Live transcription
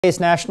Today's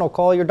National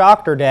Call Your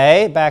Doctor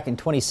Day. Back in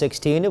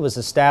 2016, it was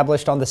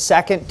established on the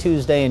second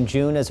Tuesday in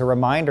June as a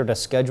reminder to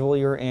schedule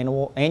your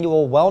annual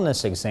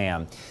wellness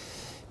exam.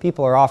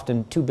 People are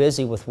often too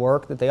busy with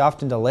work that they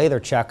often delay their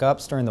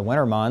checkups during the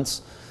winter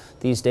months.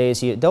 These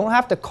days, you don't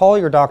have to call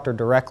your doctor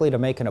directly to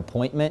make an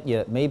appointment.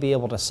 You may be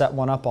able to set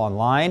one up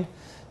online.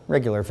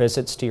 Regular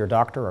visits to your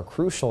doctor are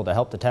crucial to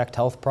help detect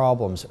health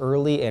problems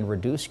early and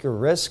reduce your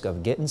risk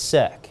of getting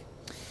sick.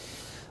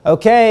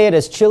 Okay, it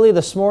is chilly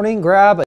this morning. Grab a